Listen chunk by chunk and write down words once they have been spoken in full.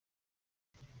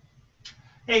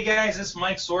Hey guys, it's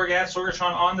Mike Sorg at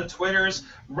Sorgatron on the Twitters,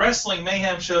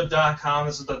 WrestlingMayhemShow.com.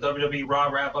 This is the WWE RAW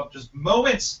Wrap Up. Just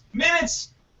moments,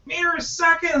 minutes, meters,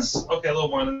 seconds. Okay, a little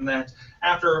more than that.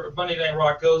 After Monday Night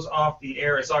Raw goes off the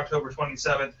air, it's October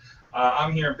 27th.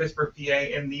 I'm here in Pittsburgh, PA,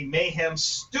 in the Mayhem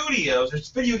Studios. There's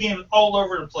video games all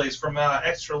over the place from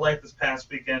Extra Life this past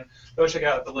weekend. Go check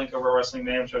out the link over at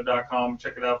WrestlingMayhemShow.com.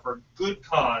 Check it out for a good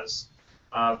cause.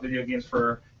 Video games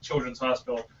for Children's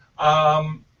Hospital.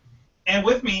 And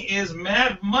with me is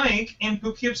Mad Mike in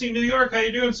Poughkeepsie, New York. How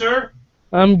you doing, sir?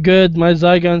 I'm good. My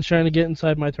Zygon's trying to get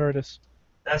inside my TARDIS.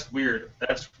 That's weird.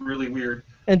 That's really weird.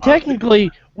 And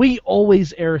technically, we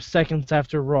always air seconds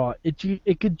after Raw.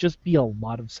 It could just be a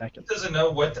lot of seconds. It doesn't know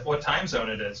what time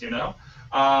zone it is, you know?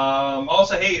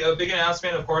 Also, hey, a big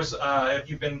announcement, of course, if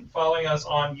you've been following us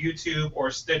on YouTube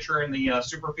or Stitcher in the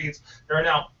super feeds, there are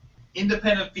now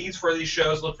independent feeds for these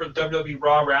shows. Look for the WWE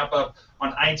RAW Wrap Up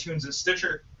on iTunes and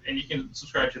Stitcher, and you can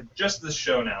subscribe to just this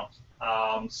show now.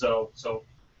 So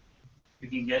you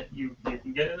can get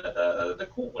it the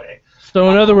cool way. So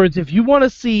in other words, if you want to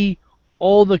see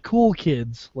all the cool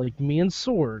kids like me and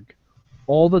Sorg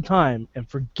all the time and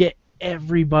forget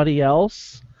everybody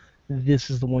else,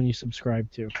 this is the one you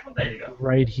subscribe to. Well, there you go.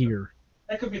 Right here.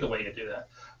 That could be the way to do that.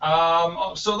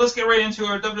 So let's get right into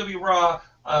our WWE Raw.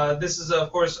 This is,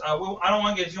 of course, I don't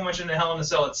want to get too much into Hell in a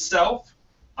Cell itself,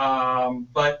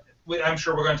 but I'm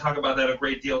sure we're going to talk about that a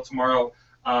great deal tomorrow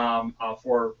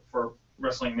for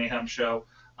Wrestling Mayhem Show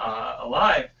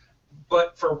live.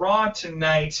 But for Raw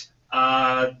tonight,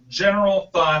 general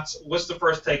thoughts. What's the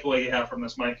first takeaway you have from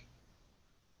this, Mike?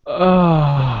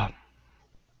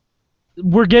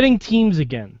 We're getting teams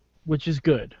again, which is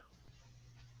good.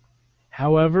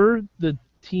 However, the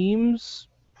teams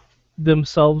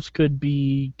themselves could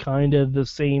be kind of the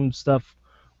same stuff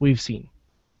we've seen.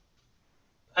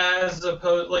 As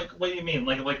opposed, like, what do you mean?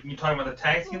 Like you talking about the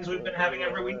tag teams we've been having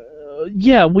every week?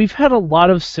 Yeah, we've had a lot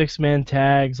of six-man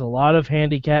tags, a lot of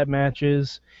handicap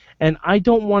matches, and I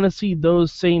don't want to see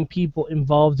those same people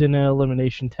involved in an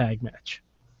elimination tag match.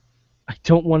 I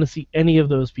don't want to see any of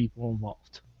those people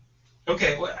involved.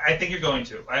 Okay, well, I think you're going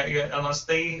to. Unless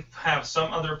they have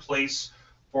some other place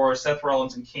for Seth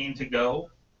Rollins and Kane to go,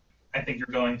 I think you're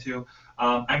going to.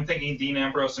 I'm thinking Dean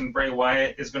Ambrose and Bray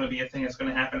Wyatt is going to be a thing that's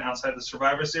going to happen outside the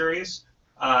Survivor Series.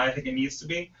 I think it needs to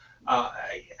be.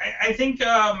 I think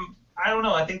I don't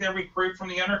know. I think they'll recruit from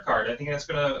the undercard. I think it's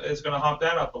gonna hump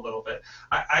that up a little bit.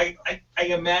 I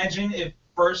imagine if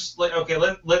first, okay,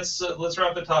 let's right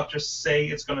off the top just say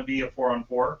it's going to be a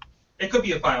 4-on-4. It could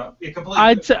be a 5. It completely.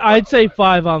 I'd say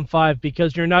 5-on-5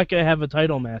 because you're not going to have a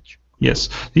title match. Yes.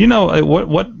 You know,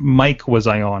 what mic was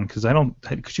I on? Because I don't...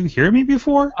 Could you hear me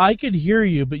before? I could hear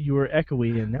you, but you were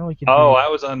echoey, and now I can hear Oh, you. I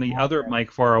was on the other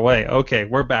mic far away. Okay,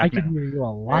 we're back now. I can hear you a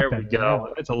lot better. There we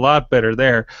go. It's a lot better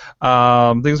there.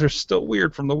 Things are still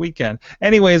weird from the weekend.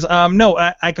 Anyways, no,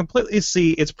 I completely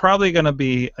see it's probably going to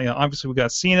be... obviously, we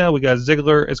got Cena, we got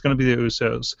Ziggler. It's going to be the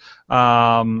Usos.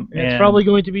 It's probably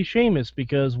going to be Sheamus,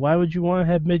 because why would you want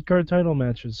to have mid-card title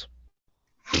matches?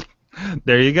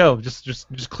 There you go. Just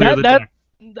clear the deck.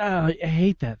 I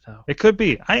hate that though. It could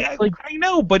be. I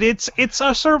know, but it's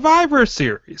a Survivor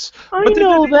Series. I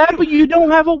know that, but you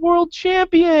don't have a world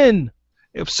champion.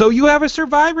 So you have a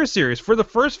Survivor Series. For the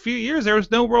first few years, there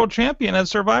was no world champion at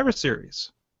Survivor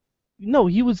Series. No,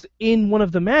 he was in one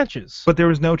of the matches. But there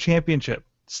was no championship.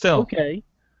 Still. Okay,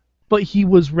 but he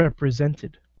was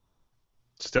represented.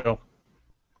 Still.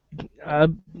 I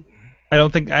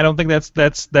don't think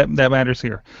that matters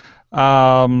here.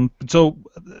 So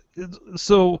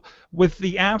with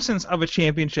the absence of a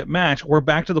championship match, we're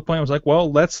back to the point. I was like,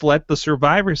 well, let's let the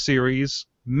Survivor Series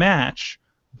match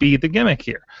be the gimmick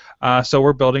here. So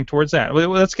we're building towards that.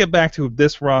 Let's get back to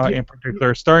this Raw in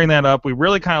particular. Starting that up, we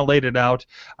really kind of laid it out.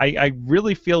 I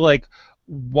really feel like,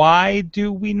 why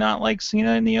do we not like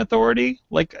Cena and the Authority?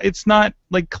 Like, it's not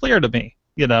like clear to me.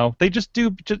 You know, they just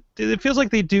do. It feels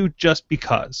like they do just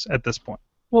because at this point.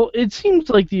 Well, it seems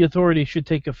like the Authority should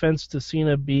take offense to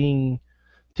Cena they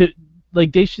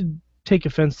should take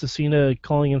offense to Cena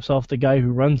calling himself the guy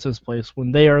who runs this place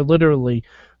when they are literally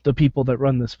the people that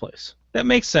run this place. That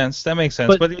makes sense. But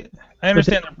I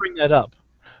understand. But they bring that up.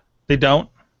 They don't?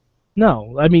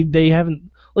 No, I mean they haven't.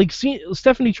 Like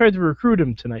Stephanie tried to recruit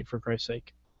him tonight, for Christ's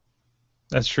sake.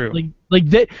 That's true.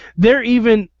 They're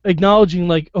even acknowledging,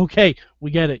 like, okay,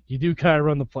 we get it. You do kind of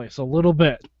run the place a little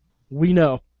bit. We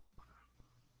know.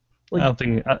 Like,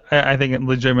 I think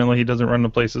legitimately he doesn't run the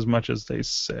place as much as they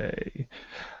say.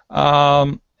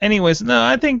 anyways, no,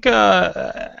 I think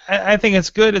I think it's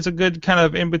good. It's a good kind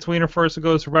of in-betweener for us to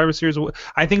go to Survivor Series.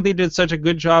 I think they did such a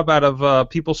good job out of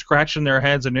people scratching their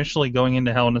heads initially going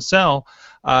into Hell in a Cell.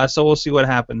 So we'll see what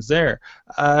happens there.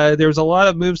 There's a lot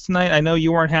of moves tonight. I know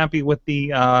you weren't happy with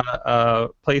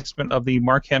the placement of the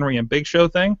Mark Henry and Big Show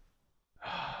thing.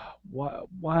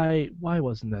 Why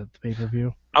wasn't that the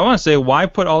pay-per-view? I want to say, why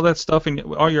put all that stuff in,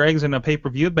 all your eggs in a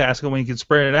pay-per-view basket when you can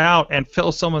spread it out and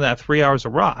fill some of that 3 hours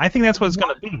of Raw? I think that's what it's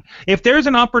going to be. If there's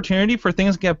an opportunity for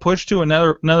things to get pushed to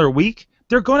another week,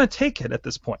 they're going to take it at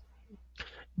this point.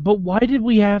 But why did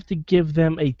we have to give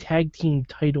them a tag team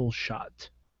title shot?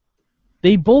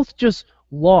 They both just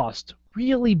lost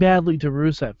really badly to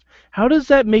Rusev. How does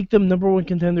that make them #1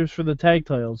 contenders for the tag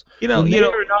titles? They're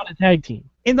not a tag team.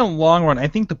 In the long run, I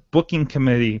think the booking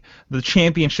committee, the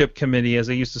championship committee, as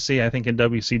they used to say, I think in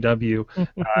WCW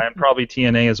and probably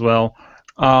TNA as well,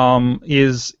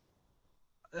 is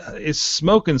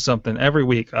smoking something every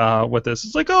week with this.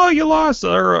 It's like, oh, you lost,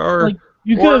 or like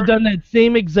you could have done that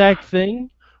same exact thing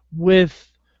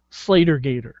with Slater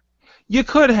Gator. You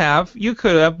could have,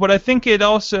 but I think it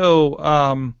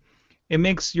also it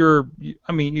makes you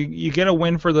get a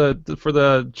win for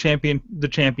the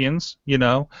champions, you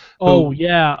know. Oh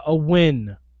yeah, a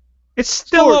win. It's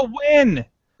still a win.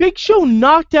 Big Show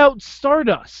knocked out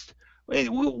Stardust. Wait,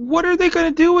 what are they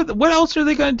going to do with? What else are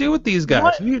they going to do with these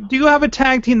guys? Do you have a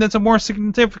tag team that's a more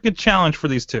significant challenge for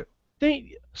these two?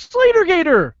 Slater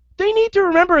Gator. They need to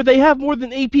remember they have more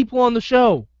than 8 people on the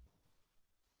show.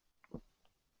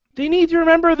 They need to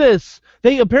remember this.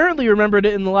 They apparently remembered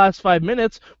it in the last 5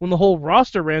 minutes when the whole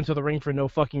roster ran to the ring for no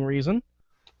fucking reason.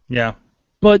 Yeah.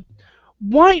 But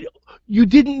why? You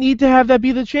didn't need to have that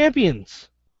be the champions.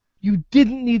 You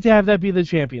didn't need to have that be the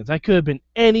champions. I could have been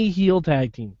any heel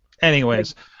tag team.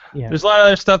 Anyways, there's a lot of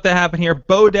other stuff that happened here.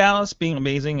 Bo Dallas being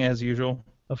amazing as usual.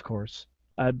 Of course.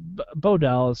 Bo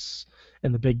Dallas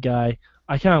and the big guy,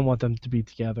 I kind of want them to be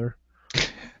together.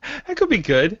 That could be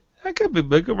good. That could be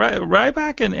big.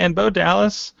 Ryback and Bo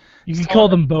Dallas. You can call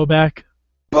them Boback.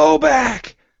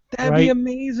 Boback! That'd be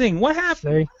amazing. What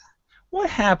happened? Say. What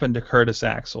happened to Curtis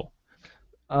Axel?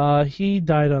 He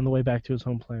died on the way back to his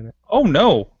home planet. Oh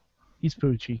no! He's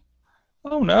Poochie.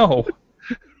 Oh no!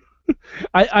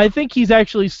 I think he's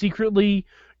actually secretly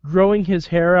growing his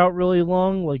hair out really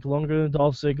long, like longer than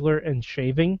Dolph Ziggler, and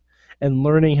shaving, and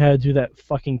learning how to do that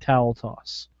fucking towel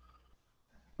toss.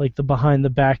 Like the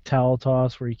behind-the-back towel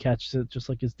toss where he catches it just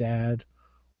like his dad,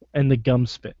 and the gum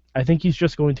spit. I think he's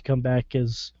just going to come back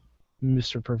as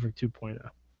Mr. Perfect 2.0.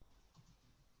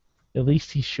 At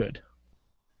least he should.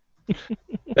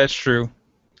 That's true.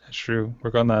 That's true.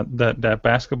 Work on that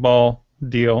basketball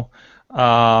deal.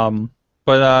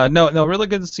 But no, really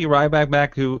good to see Ryback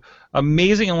back. Who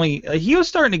amazingly, he was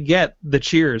starting to get the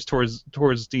cheers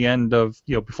towards the end of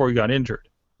before he got injured.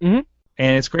 Mm-hmm.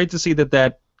 And it's great to see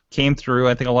that came through.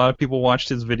 I think a lot of people watched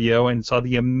his video and saw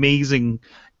the amazing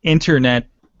internet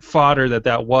fodder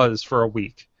that was for a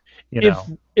week.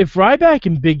 If Ryback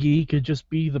and Big E could just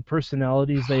be the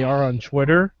personalities they are on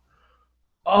Twitter,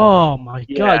 oh my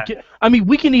god! I mean,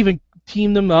 we can even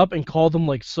team them up and call them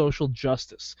like Social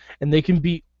Justice, and they can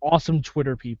be awesome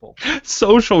Twitter people.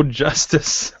 Social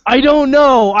Justice. I don't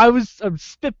know. I'm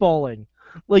spitballing,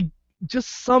 like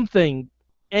just something,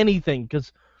 anything,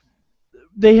 because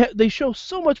they show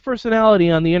so much personality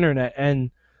on the internet,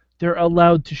 and they're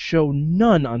allowed to show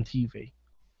none on TV.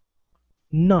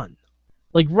 None.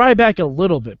 Like Ryback a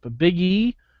little bit, but Big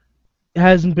E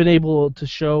hasn't been able to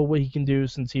show what he can do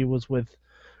since he was with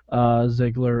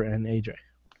Ziggler and AJ.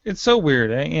 It's so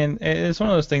weird, and it's one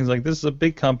of those things. Like, this is a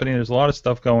big company. There's a lot of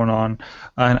stuff going on,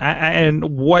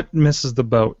 and what misses the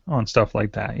boat on stuff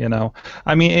like that?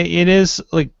 I mean, it is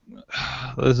like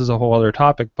this is a whole other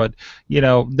topic, but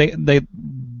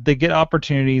they get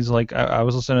opportunities. Like I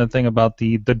was listening to a thing about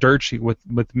the dirt sheet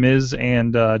with Miz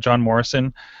and John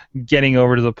Morrison getting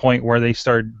over to the point where they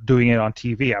started doing it on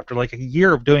TV after like a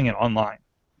year of doing it online,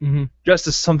 just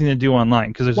as something to do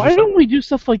online. Because why don't we do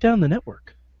stuff like that on the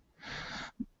network?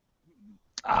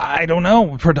 I don't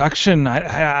know. Production.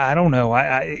 I don't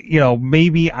know.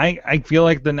 Maybe I feel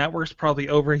like the network's probably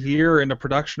over here and the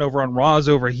production over on Raw is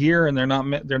over here, and they're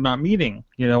not meeting.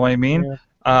 You know what I mean?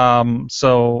 Yeah.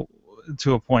 So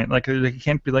to a point, like they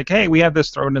can't be like, hey, we have this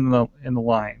thrown in the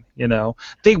line.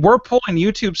 They were pulling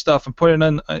YouTube stuff and putting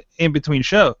it in between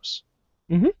shows.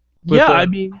 Mm-hmm. Yeah, I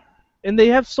mean, and they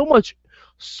have so much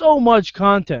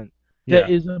content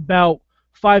that is about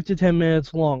 5 to 10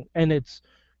 minutes long, and it's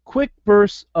quick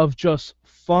bursts of just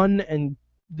fun and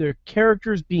their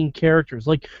characters being characters.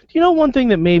 Like, do you know one thing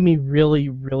that made me really,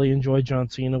 really enjoy John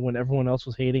Cena when everyone else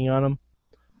was hating on him?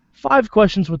 5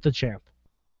 questions with the champ.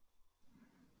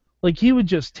 Like, he would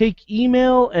just take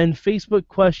email and Facebook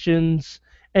questions,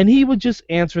 and he would just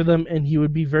answer them, and he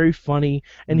would be very funny,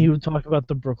 and he would talk about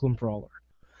the Brooklyn Brawler.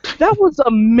 That was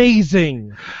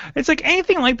amazing. It's like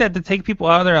anything like that to take people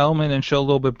out of their element and show a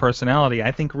little bit of personality.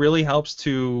 I think really helps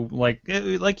to like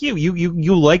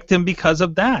you liked him because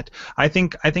of that. I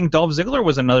think Dolph Ziggler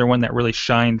was another one that really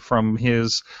shined from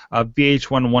his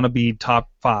VH1 wannabe top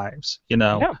fives. You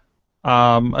know. Yeah.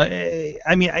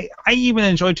 I mean, I even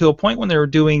enjoyed to a point when they were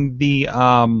doing the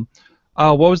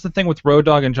what was the thing with Road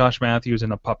Dogg and Josh Matthews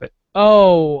and a puppet?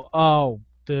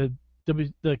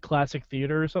 The classic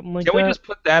theater or something like Can that. we just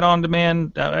put that on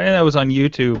demand? That was on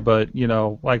YouTube, but you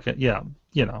know, like yeah,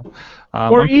 you know.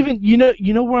 Or even you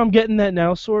know where I'm getting that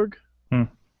now, Sorg?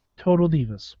 Total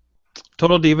Divas.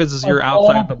 Total Divas is your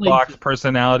outside the box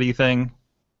personality thing.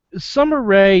 Summer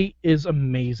Rae is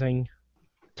amazing.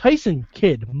 Tyson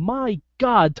Kidd, my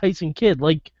God, Tyson Kidd,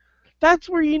 like that's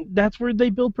where they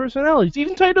build personalities.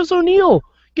 Even Titus O'Neil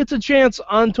gets a chance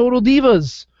on Total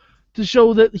Divas to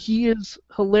show that he is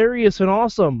hilarious and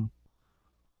awesome.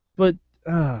 But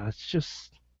it's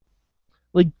just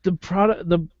like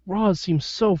the Raw seems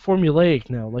so formulaic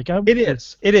now. Like it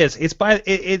is. It's by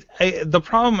the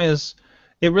problem is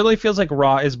it really feels like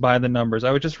Raw is by the numbers.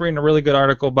 I was just reading a really good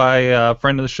article by a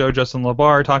friend of the show, Justin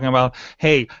LaBar, talking about,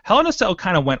 hey, Hell in a Cell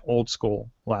kind of went old school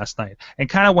last night and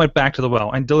kind of went back to the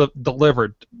well and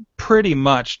delivered pretty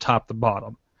much top to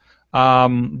bottom.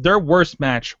 Their worst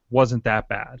match wasn't that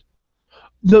bad.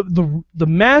 The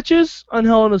matches on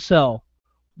Hell in a Cell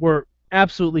were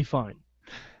absolutely fine.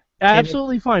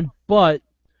 Absolutely fine. But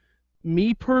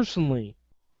me personally,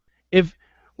 if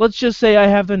let's just say I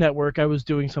have the network, I was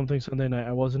doing something Sunday night,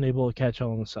 I wasn't able to catch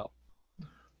Hell in a Cell.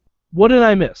 What did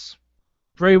I miss?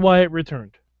 Bray Wyatt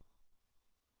returned.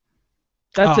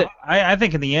 That's it. I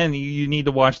think in the end you need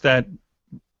to watch that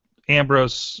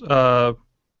Ambrose Hell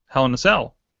in a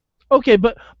Cell. Okay,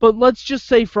 but let's just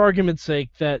say for argument's sake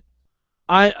that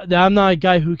I'm not a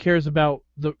guy who cares about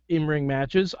the in-ring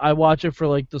matches. I watch it for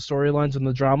like the storylines and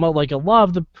the drama, like a lot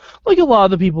of the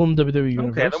people in the WWE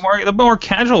universe. Okay, the more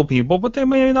casual people, but they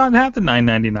may not have the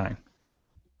 $9.99.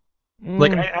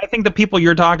 Like I think the people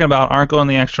you're talking about aren't going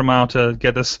the extra mile to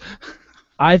get this.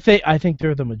 I think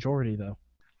they're the majority though.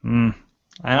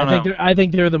 I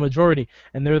think they're the majority,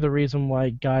 and they're the reason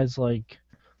why guys like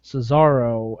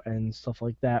Cesaro and stuff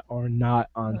like that are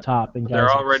not on top. And they're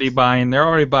already buying the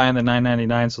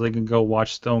 $9.99 so they can go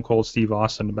watch Stone Cold Steve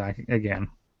Austin back again.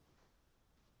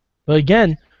 But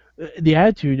again, the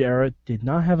Attitude Era did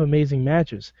not have amazing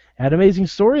matches. It had amazing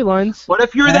storylines. But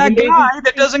if you're that guy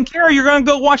that doesn't care, you're gonna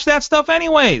go watch that stuff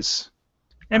anyways,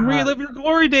 and relive your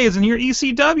glory days and your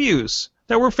ECWs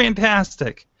that were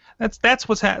fantastic. That's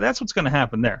what's gonna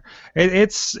happen there.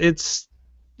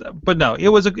 But no, it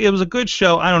was a good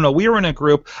show. I don't know. We were in a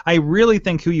group. I really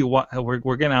think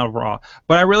we're getting out of Raw,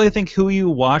 but I really think who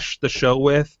you watch the show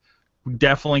with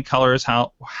definitely colors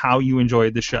how you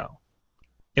enjoyed the show.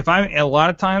 If I'm a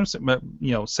lot of times,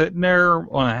 sitting there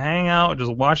on a hangout,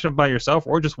 just watching it by yourself,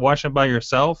 or just watching it by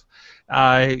yourself,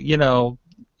 you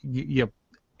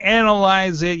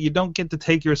analyze it. You don't get to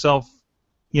take yourself,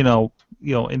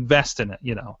 invest in it,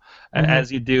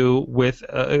 as you do with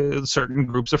certain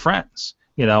groups of friends.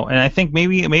 And I think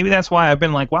maybe that's why I've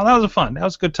been like, wow, that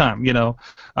was a good time, that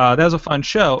was a fun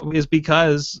show, is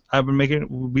because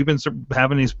we've been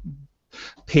having these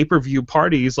pay-per-view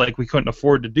parties like we couldn't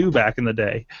afford to do back in the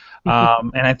day,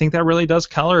 and I think that really does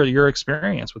color your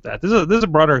experience with that. This is a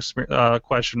broader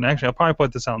question. Actually, I'll probably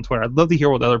put this out on Twitter. I'd love to hear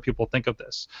what other people think of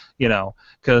this,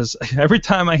 because every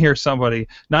time I hear somebody,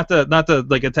 not to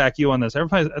like attack you on this,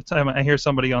 every time I hear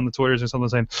somebody on the Twitters or something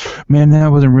saying, man,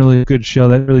 that wasn't really a good show,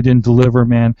 that really didn't deliver,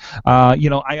 man.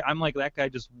 I'm like, that guy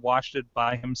just watched it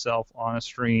by himself on a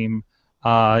stream,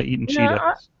 eating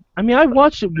Cheetos. I mean, I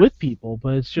watched it with people,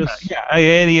 but it's just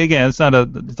again, it's not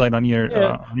it's like on your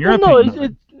opinion. No,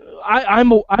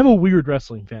 I'm a weird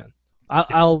wrestling fan.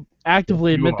 I'll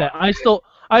actively admit that. I still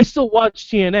watch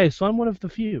TNA, so I'm one of the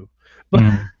few. But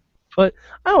but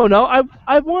I don't know.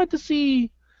 I wanted to see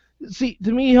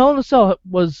to me, Hell in a Cell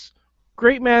was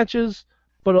great matches,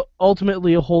 but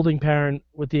ultimately a holding pattern,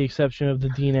 with the exception of the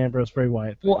Dean Ambrose Bray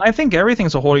Wyatt thing. Well, I think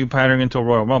everything's a holding pattern into a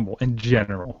Royal Rumble in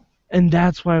general. And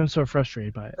that's why I'm so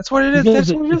frustrated by it. That's what it is.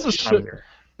 That's what it is.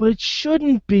 But it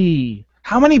shouldn't be.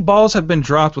 How many balls have been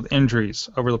dropped with injuries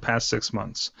over the past 6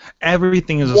 months?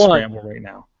 Everything is a scramble right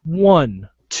now. 1.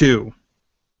 2.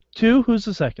 2? Who's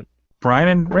the second? Bryan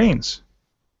and Reigns.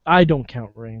 I don't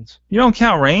count Reigns. You don't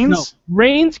count Reigns? No.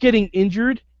 Reigns getting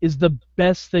injured is the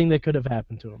best thing that could have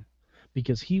happened to him,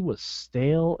 because he was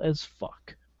stale as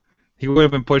fuck. He would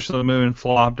have been pushed to the moon,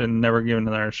 flopped, and never given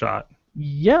another shot.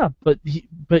 Yeah, but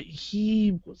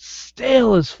he was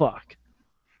stale as fuck.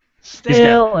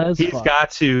 Stale as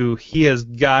fuck. He has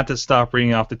got to stop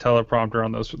reading off the teleprompter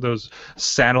on those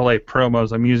satellite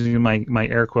promos. I'm using my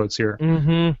air quotes here.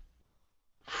 Mm-hmm.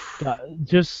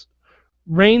 Just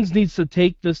Reigns needs to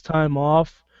take this time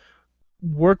off.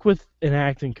 Work with an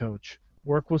acting coach.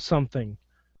 Work with something.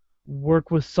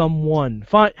 Work with someone.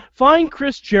 Find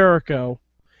Chris Jericho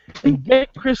and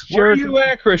get Chris Jericho. Where are you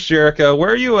at, Chris Jericho? Where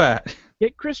are you at?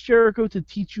 Get Chris Jericho to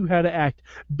teach you how to act.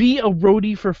 Be a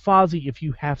roadie for Fozzy if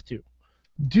you have to.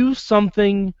 Do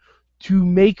something to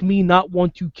make me not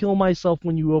want to kill myself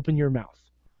when you open your mouth.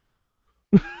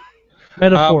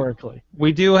 Metaphorically.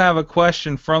 We do have a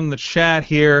question from the chat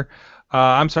here.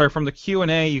 I'm sorry, from the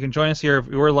Q&A. You can join us here if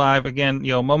we're live again.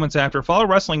 Moments after. Follow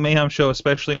Wrestling Mayhem Show,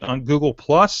 especially on Google+.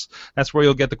 That's where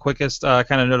you'll get the quickest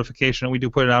kind of notification. We do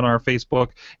put it out on our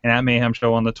Facebook and at Mayhem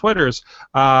Show on the Twitters.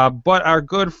 But our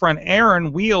good friend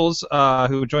Aaron Wheels,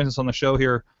 who joins us on the show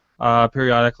here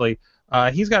periodically,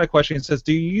 he's got a question. He says,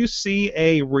 "Do you see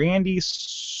a Randy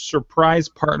surprise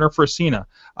partner for Cena?"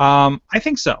 I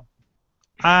think so.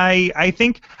 I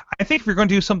think if you're going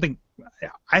to do something,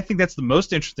 I think that's the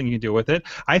most interesting you can do with it.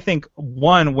 I think,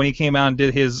 one, when he came out and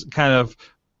did his kind of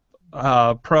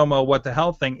promo what the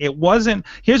hell thing, it wasn't,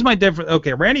 here's my difference.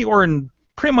 Okay, Randy Orton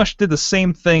pretty much did the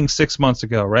same thing 6 months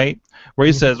ago, right? Where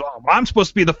he says, well, I'm supposed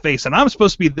to be the face and I'm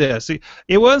supposed to be this.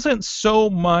 It wasn't so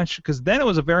much, because then it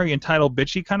was a very entitled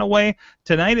bitchy kind of way.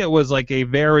 Tonight it was like a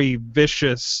very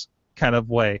vicious kind of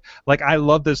way. Like, I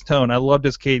love this tone. I love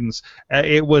this cadence.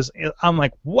 I'm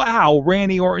like, wow,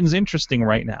 Randy Orton's interesting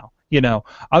right now.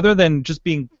 Other than just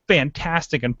being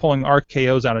fantastic and pulling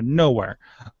RKO's out of nowhere.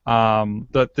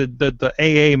 The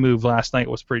AA move last night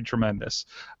was pretty tremendous.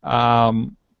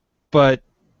 But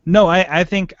no, I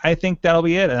think that'll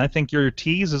be it. And I think your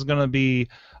tease is going to be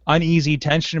uneasy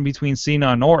tension between Cena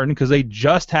and Orton, because they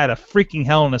just had a freaking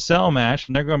Hell in a Cell match,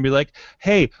 and they're going to be like,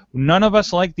 hey, none of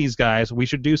us like these guys. We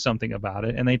should do something about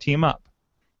it, and they team up.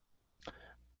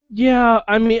 Yeah,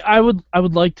 I mean, I would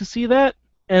like to see that,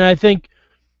 and I think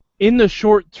in the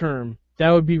short term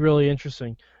that would be really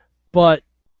interesting. But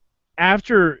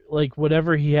after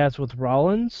whatever he has with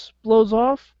Rollins blows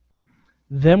off,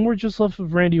 then we're just left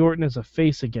with Randy Orton as a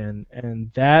face again,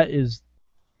 and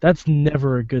that's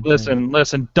never a good thing.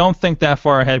 Listen, don't think that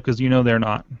far ahead, because they're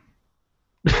not.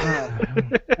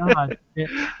 God.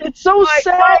 It's so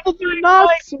sad that they're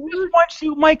not.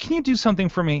 Mike, can you do something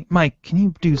for me? Mike, can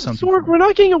you do something Sorg, we're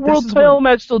not getting a world title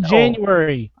match till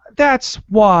January. That's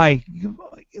why.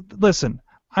 Listen,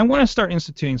 I want to start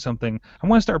instituting something. I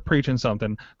want to start preaching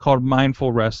something called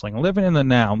mindful wrestling. Living in the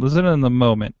now, living in the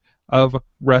moment of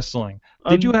wrestling.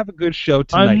 Did you have a good show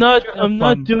tonight? I'm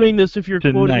not doing this if you're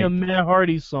quoting a Matt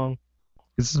Hardy song.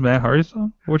 Is this Matt Hardy's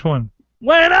song? Which one?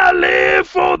 When I live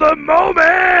for the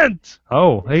moment!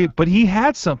 Oh, hey, but he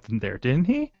had something there, didn't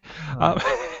he?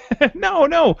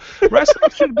 No. Wrestling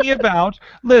should be about,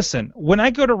 listen, when I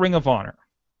go to Ring of Honor,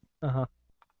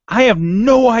 I have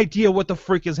no idea what the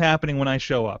freak is happening when I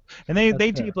show up, and they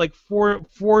tape like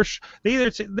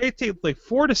they tape like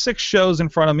 4 to 6 shows in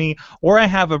front of me, or I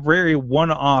have a very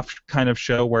one-off kind of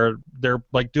show where they're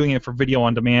like doing it for video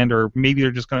on demand, or maybe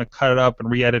they're just going to cut it up and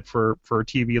re-edit for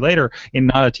TV later in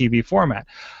not a TV format.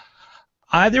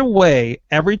 Either way,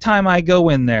 every time I go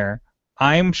in there,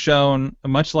 I'm shown,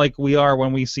 much like we are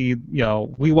when we see,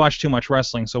 we watch too much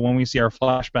wrestling, so when we see our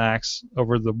flashbacks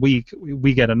over the week,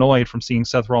 we get annoyed from seeing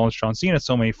Seth Rollins, John Cena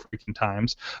so many freaking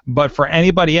times. But for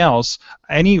anybody else,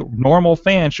 any normal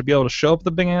fan should be able to show up at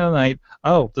the beginning of the night,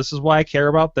 oh, this is why I care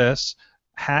about this,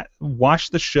 watch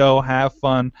the show, have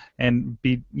fun, and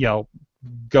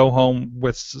go home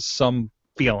with some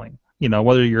feeling.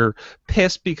 Whether you're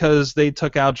pissed because they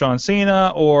took out John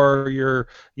Cena, or you're,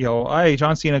 hey,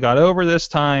 John Cena got over this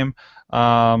time,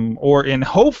 or in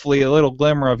hopefully a little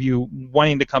glimmer of you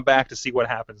wanting to come back to see what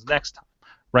happens next time,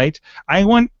 right? I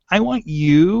want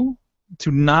you to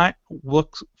not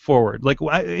look forward.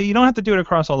 You don't have to do it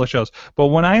across all the shows, but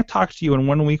when I talk to you in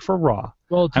 1 week for Raw.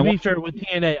 Well, to be fair, with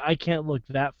TNA, I can't look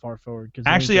that far forward.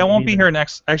 Actually, I won't be here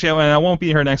next. Actually, I won't be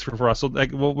here next for Raw. So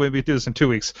we'll maybe do this in 2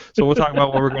 weeks. So we'll talk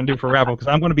about what we're going to do for Wrap Up, because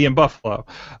I'm going to be in Buffalo,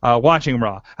 watching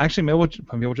Raw. Actually,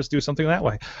 maybe we'll just do something that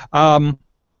way.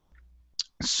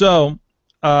 So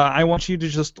I want you to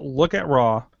just look at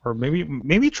Raw, or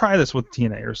maybe try this with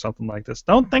TNA or something like this.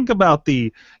 Don't think about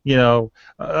the,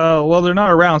 well, they're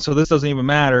not around, so this doesn't even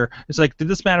matter. It's like, did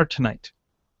this matter tonight?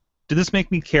 Did this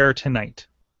make me care tonight?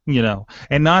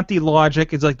 And not the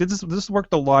logic. It's like, did this work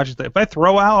the logic that if I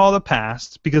throw out all the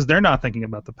past, because they're not thinking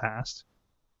about the past,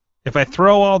 if I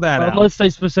throw all that out. Unless they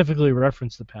specifically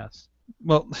reference the past.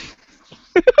 Well,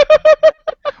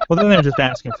 Well, then they're just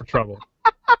asking for trouble.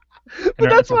 But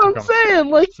that's what I'm saying.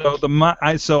 Like,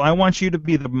 So I want you to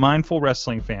be the mindful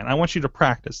wrestling fan. I want you to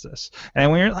practice this.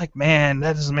 And when you're like, man,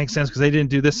 that doesn't make sense because they didn't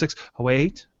do this.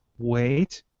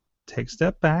 Wait, take a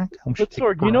step back. but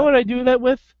Sorg, you know what I do that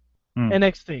with?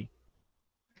 NXT.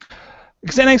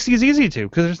 Because NXT is easy to,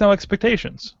 because there's no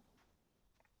expectations.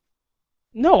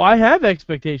 No, I have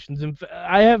expectations.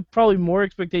 I have probably more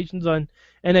expectations on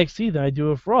NXT than I do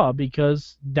with Raw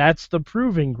because that's the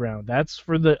proving ground. That's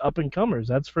for the up-and-comers.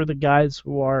 That's for the guys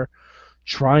who are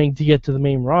trying to get to the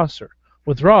main roster.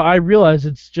 With Raw, I realize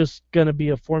it's just going to be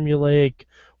a formulaic,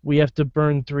 we have to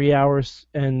burn 3 hours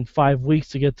and 5 weeks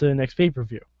to get to the next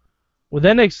pay-per-view. With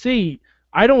NXT,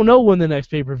 I don't know when the next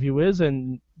pay-per-view is,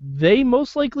 and they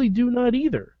most likely do not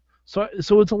either. So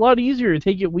it's a lot easier to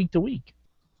take it week to week.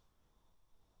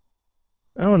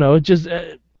 I don't know. It just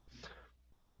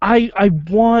I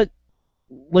want,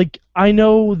 like, I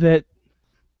know that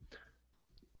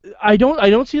I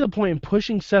don't see the point in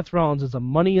pushing Seth Rollins as a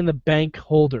Money in the Bank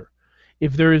holder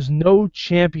if there is no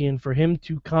champion for him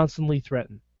to constantly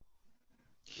threaten.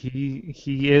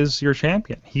 He is your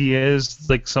champion. He is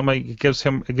like somebody. It gives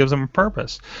him a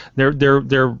purpose.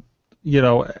 They're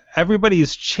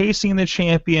everybody's chasing the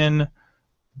champion,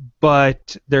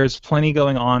 but there's plenty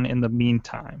going on in the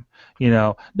meantime.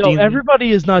 No,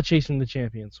 everybody is not chasing the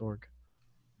champion, Sorg.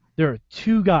 There are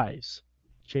two guys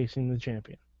chasing the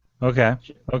champion. Okay.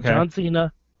 John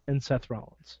Cena and Seth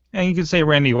Rollins. And you could say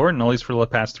Randy Orton, at least for the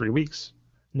past 3 weeks.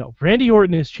 No, Randy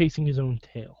Orton is chasing his own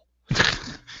tail.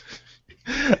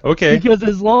 Okay. Because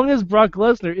as long as Brock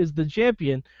Lesnar is the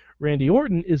champion, Randy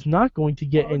Orton is not going to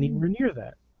get anywhere near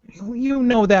that. You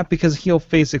know that because he'll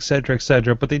face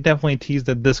etc., but they definitely teased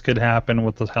that this could happen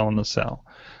with the Hell in a Cell.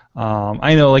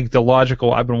 I know, like, the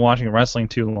logical, I've been watching wrestling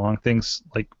too long, things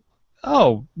like,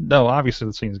 oh, no, obviously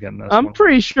the Cena's getting this. I'm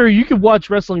pretty sure you could watch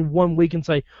wrestling 1 week and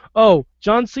say, oh,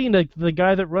 John Cena, the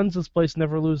guy that runs this place,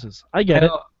 never loses. I get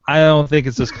it. I don't think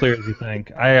it's as clear as you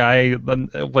think.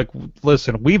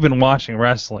 Listen, we've been watching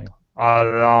wrestling a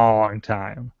long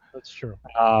time. That's true.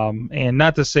 And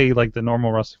not to say, like, the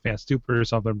normal wrestling fan's stupid or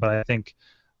something, but I think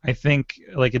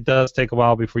like it does take a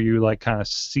while before you, like, kind of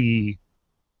see,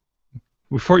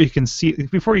 before you can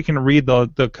read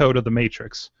the code of the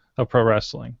matrix of pro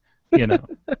wrestling.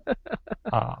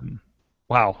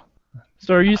 Wow.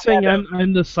 So are you saying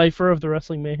I'm the cipher of the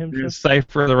Wrestling Mayhem show? The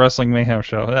cipher of the Wrestling Mayhem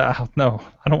show. No,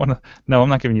 I don't want to. No, I'm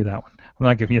not giving you that one. I'm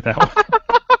not giving you that one.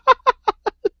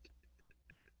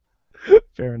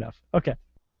 Fair enough. Okay.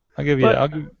 I'll give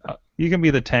you. You can be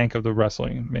the Tank of the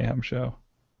Wrestling Mayhem show.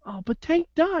 Oh, but Tank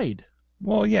died.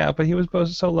 Well, yeah, but he was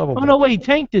so lovable. Oh no, wait,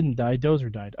 Tank didn't die.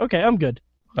 Dozer died. Okay, I'm good.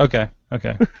 Okay.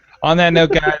 On that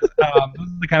note, guys, this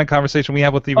is the kind of conversation we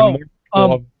have with even more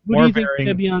people. Who do you think is going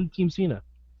to be on Team Cena?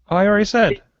 Oh, I already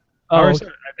said. I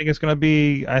think it's gonna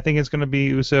be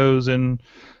Usos and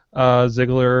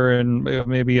Ziggler and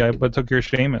maybe I took your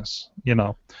Sheamus.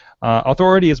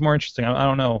 Authority is more interesting. I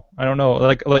don't know.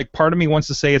 Like part of me wants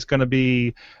to say it's gonna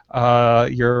be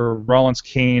your Rollins,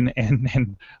 Kane,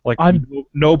 and like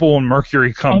Noble and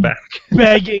Mercury come back.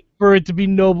 Begging for it to be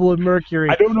Noble and Mercury.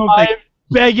 I don't know. I'm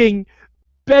begging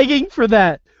for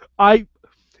that.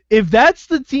 If that's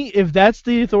the team, if that's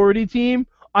the Authority team,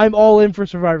 I'm all in for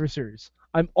Survivor Series.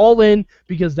 I'm all in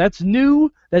because that's new,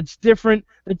 that's different,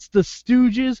 that's the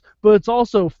Stooges, but it's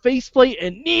also Faceplate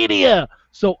and Nidia.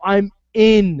 So I'm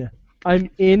in. I'm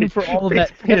in for all of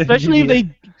that. Especially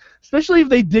if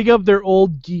they dig up their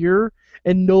old gear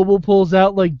and Noble pulls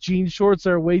out like jean shorts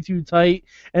that are way too tight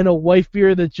and a wife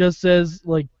beer that just says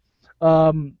like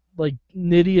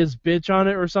Nidia's bitch on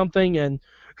it or something and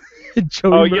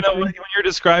Joey Mercury. When you're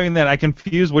describing that, I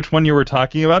confused which one you were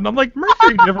talking about, and I'm like,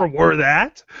 Mercury never wore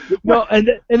that. No, and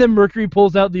then Mercury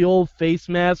pulls out the old face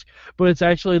mask, but it's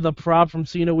actually the prop from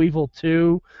Cena Weevil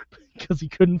 2 because he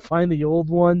couldn't find the old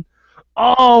one.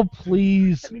 Oh,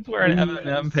 please. And he's wearing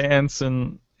M&M pants,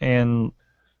 and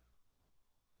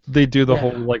they do the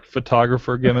whole like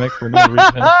photographer gimmick for no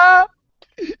reason.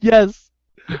 Yes.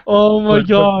 Oh my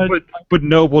God. But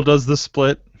Noble does the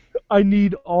split. I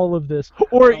need all of this.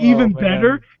 Or even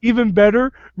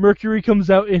better, Mercury comes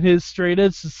out in his straight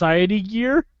edge society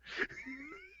gear.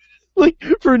 Like,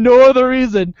 for no other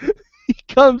reason. He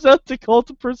comes out to Cult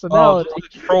of Personality.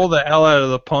 To troll the hell out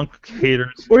of the Punk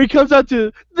haters. Or he comes out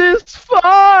to This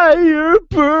Fire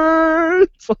Burns.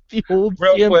 Like the old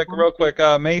Real quick.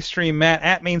 Mainstream Matt,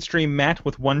 at Mainstream Matt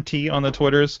with 1 T on the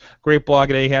Twitters. Great blog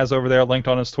that he has over there, linked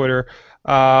on his Twitter.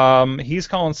 He's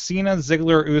calling Cena,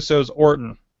 Ziggler, Usos,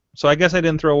 Orton. So I guess I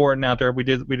didn't throw Orton out there. We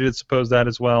did suppose that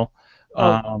as well.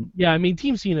 Yeah, I mean,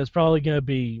 Team Cena is probably going to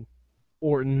be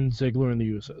Orton, Ziggler, and the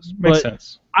Usos. Makes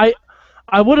sense.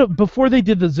 I would have, before they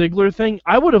did the Ziggler thing,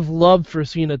 I would have loved for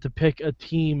Cena to pick a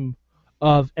team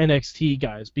of NXT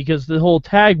guys, because the whole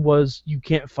tag was you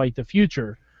can't fight the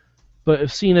future. But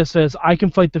if Cena says, I can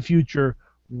fight the future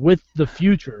with the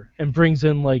future, and brings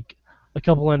in like a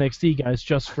couple NXT guys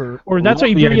just for, or that's how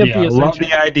you bring up the Ascension.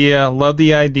 Love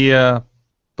the idea,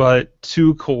 but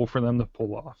too cool for them to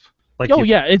pull off. Like,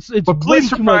 yeah, it's way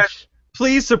too much.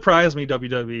 Please surprise me,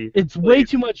 WWE. It's way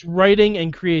too much writing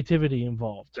and creativity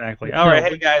involved. Exactly. All right,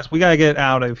 hey guys, we gotta get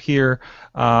out of here.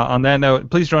 On that note,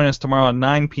 please join us tomorrow at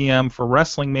 9 p.m. for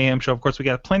Wrestling Mayhem Show. Of course, we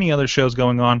got plenty of other shows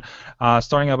going on,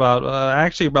 starting about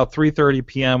 3:30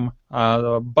 p.m.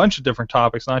 A bunch of different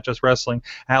topics, not just wrestling,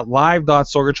 at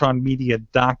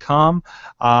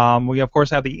live.sorgatronmedia.com. We, of course,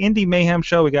 have the Indie Mayhem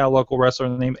Show. We got a local wrestler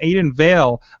named Aiden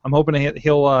Vale. I'm hoping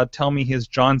he'll tell me his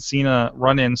John Cena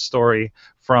run-in story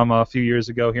from a few years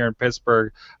ago here in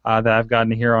Pittsburgh that I've gotten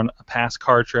to hear on past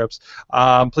car trips.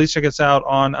 Please check us out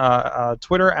on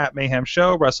Twitter at Mayhem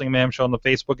Show, Wrestling Mayhem Show on the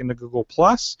Facebook and the Google+.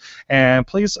 And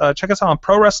please check us out on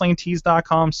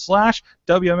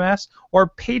ProWrestlingTees.com/WMS or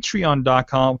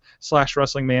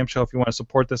Patreon.com/Wrestling Mayhem Show if you want to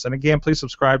support this. And again, please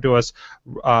subscribe to us,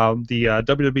 the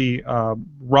WWE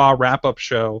RAW Wrap Up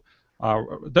Show.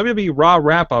 WWE RAW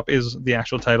Wrap Up is the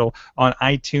actual title, on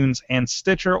iTunes and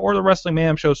Stitcher, or the Wrestling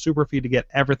Mayhem Show super feed to get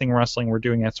everything wrestling we're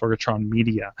doing at Sorgatron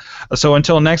Media. So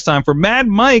until next time, for Mad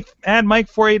Mike,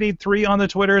 @Mike4883 on the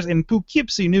Twitters in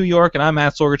Poughkeepsie, New York, and I'm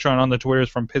at Sorgatron on the Twitters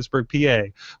from Pittsburgh, PA.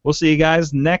 We'll see you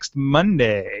guys next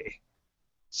Monday.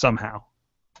 Somehow.